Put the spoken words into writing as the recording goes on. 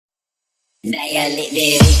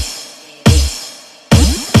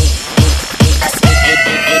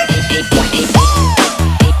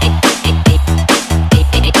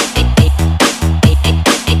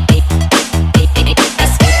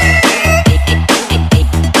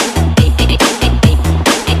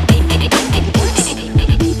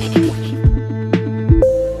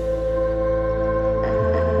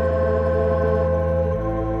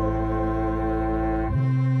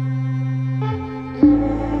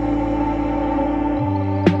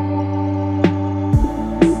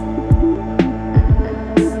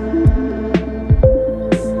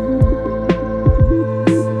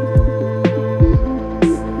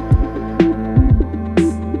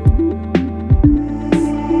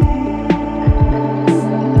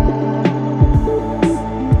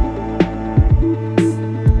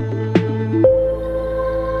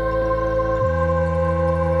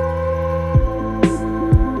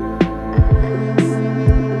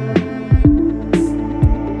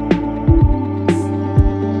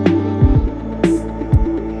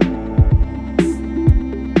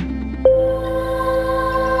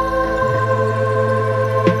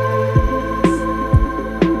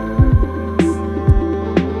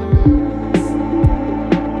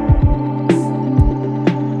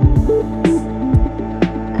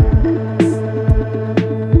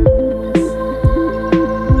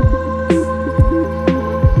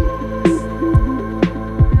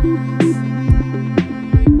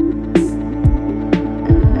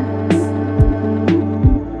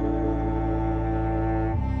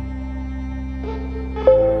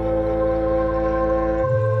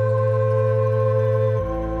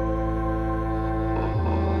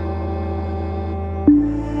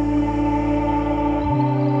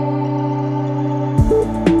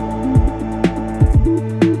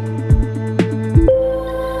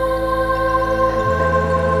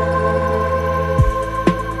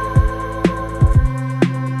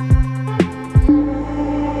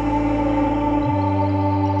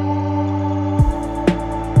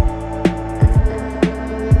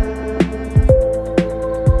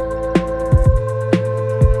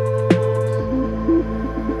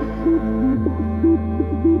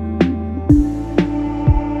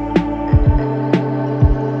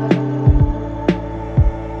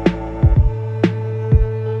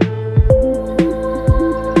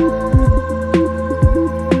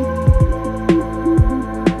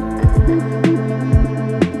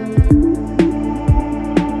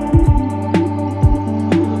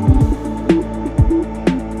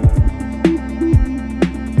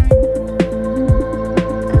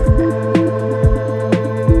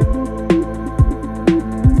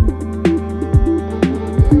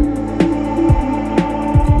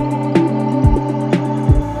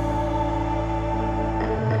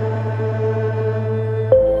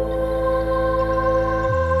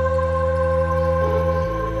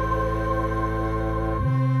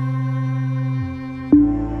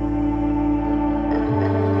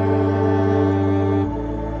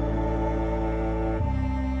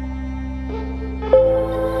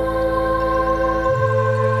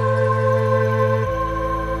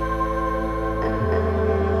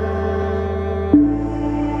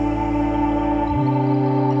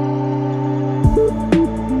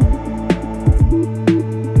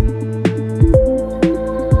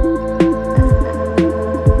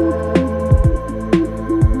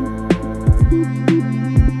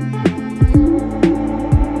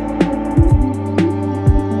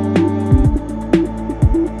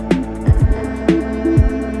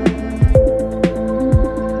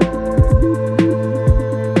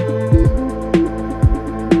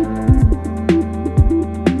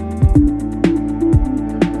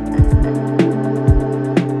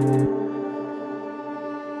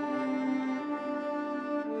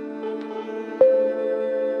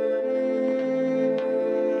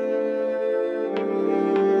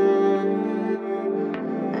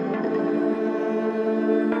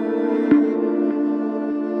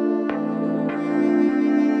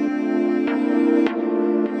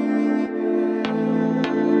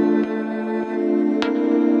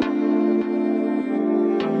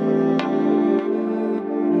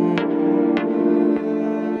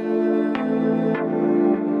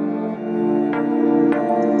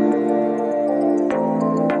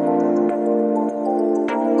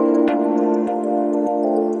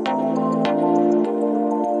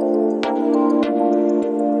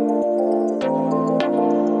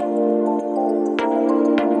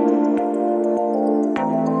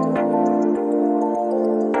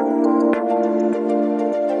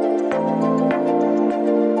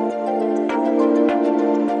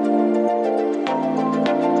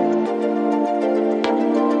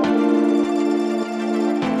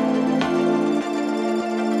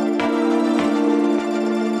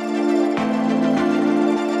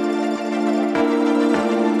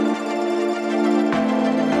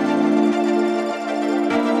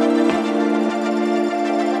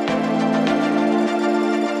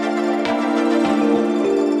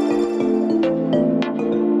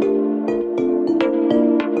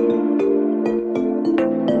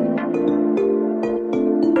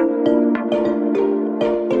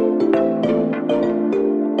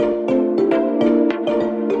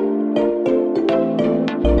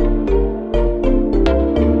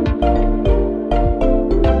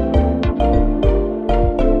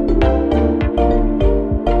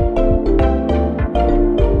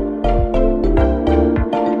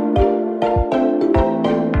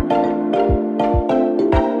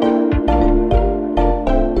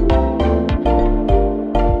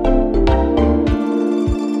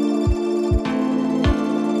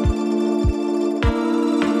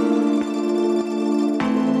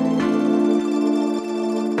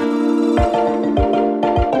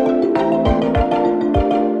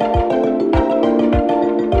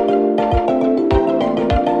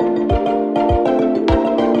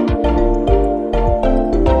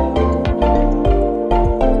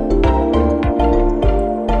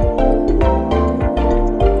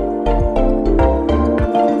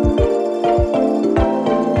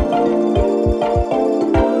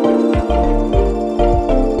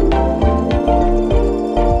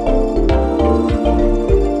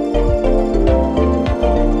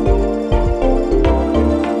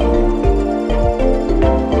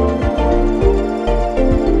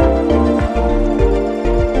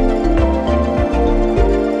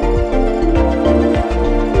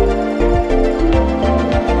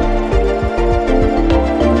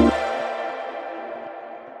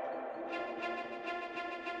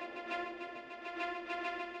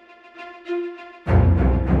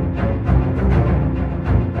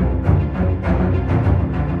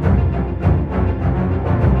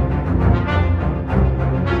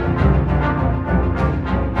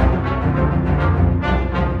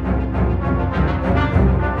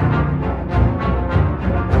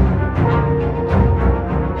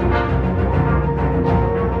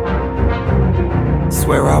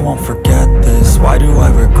swear I won't forget this. Why do I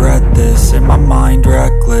regret this? In my mind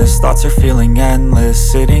reckless, thoughts are feeling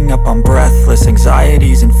endless. Sitting up, I'm breathless,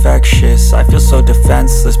 anxiety's infectious. I feel so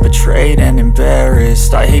defenseless, betrayed and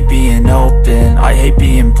embarrassed. I hate being open, I hate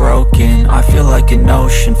being broken. I feel like an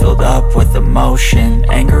ocean filled up with emotion.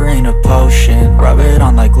 Anger ain't a potion, rub it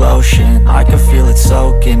on like lotion. I can feel it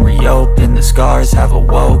soaking, reopen, the scars have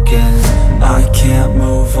awoken. I can't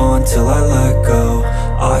move on till I let go.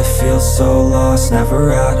 I feel so lost,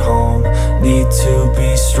 never at home. Need to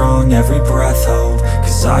be strong, every breath hold.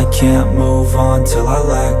 Cause I can't move on till I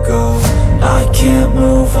let go. I can't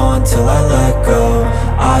move on till I let go.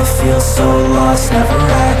 I feel so lost, never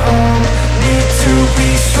at home. Need to be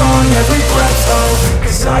strong, every breath hold.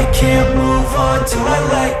 Cause I can't move on till I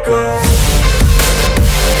let go.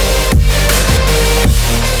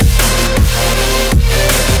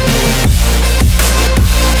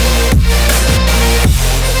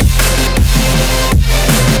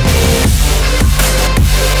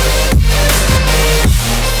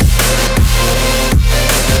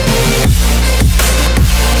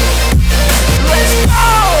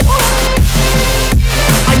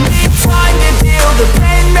 The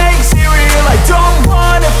pain makes it real, I don't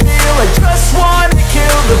wanna feel, I just wanna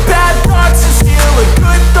kill the bad thoughts and steal a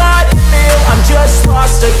good thought and meal. I'm just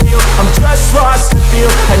lost, I feel, I'm just lost, I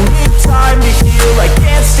feel. I need time to heal, I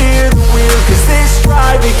can't steer the wheel. Cause this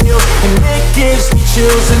drive it kills, and it gives me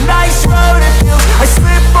chills. A nice road it feels, I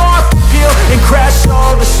slip off the peel and crash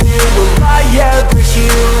all the steel. Will I ever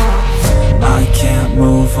heal? I can't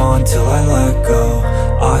move on till I let go.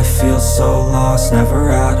 I feel so lost,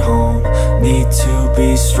 never at home. Need to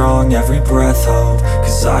be strong, every breath hold.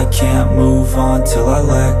 Cause I can't move on till I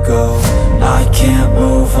let go. I can't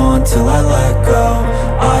move on till I let go.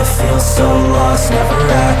 I feel so lost, never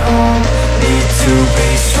at home. Need to be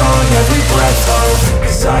strong, every breath hold.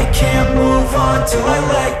 Cause I can't move on till I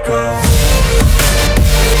let go.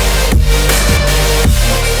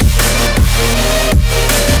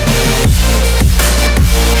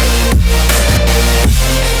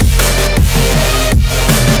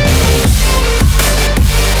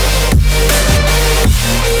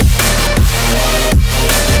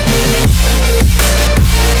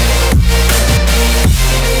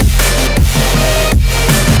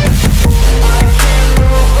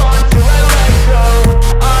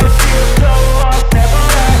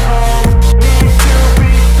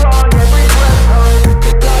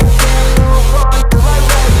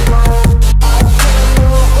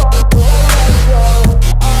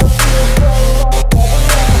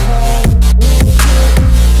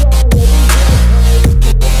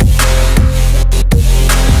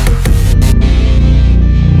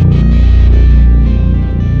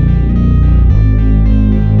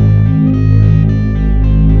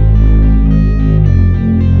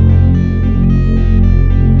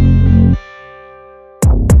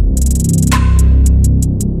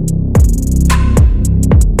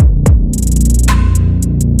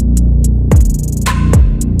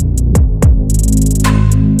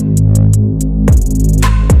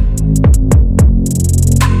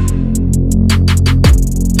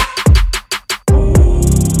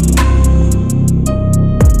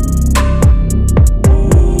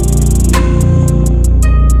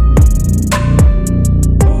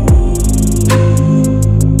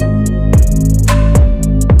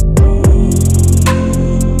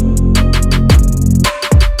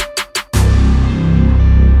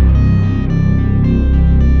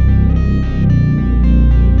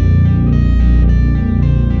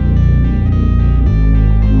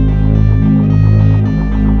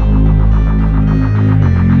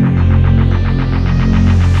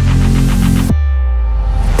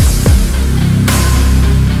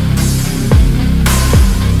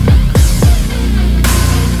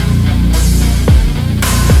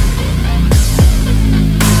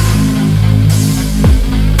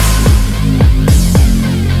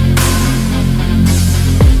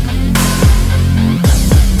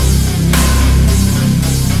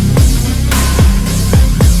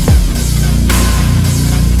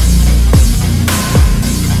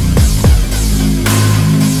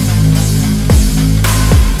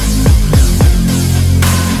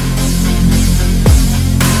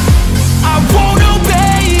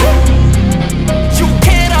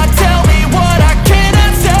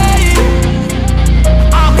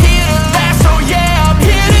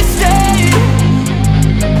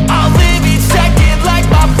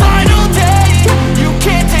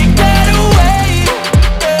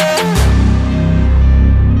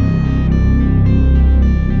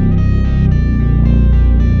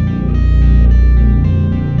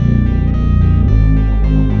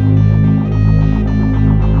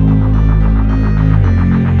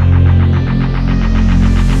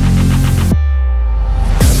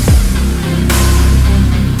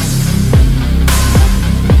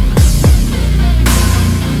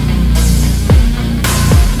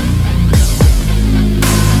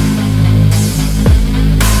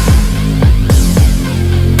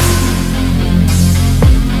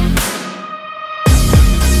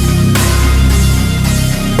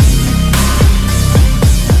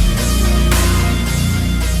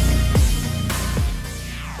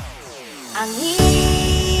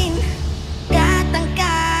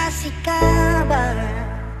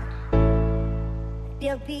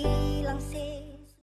 bilang sih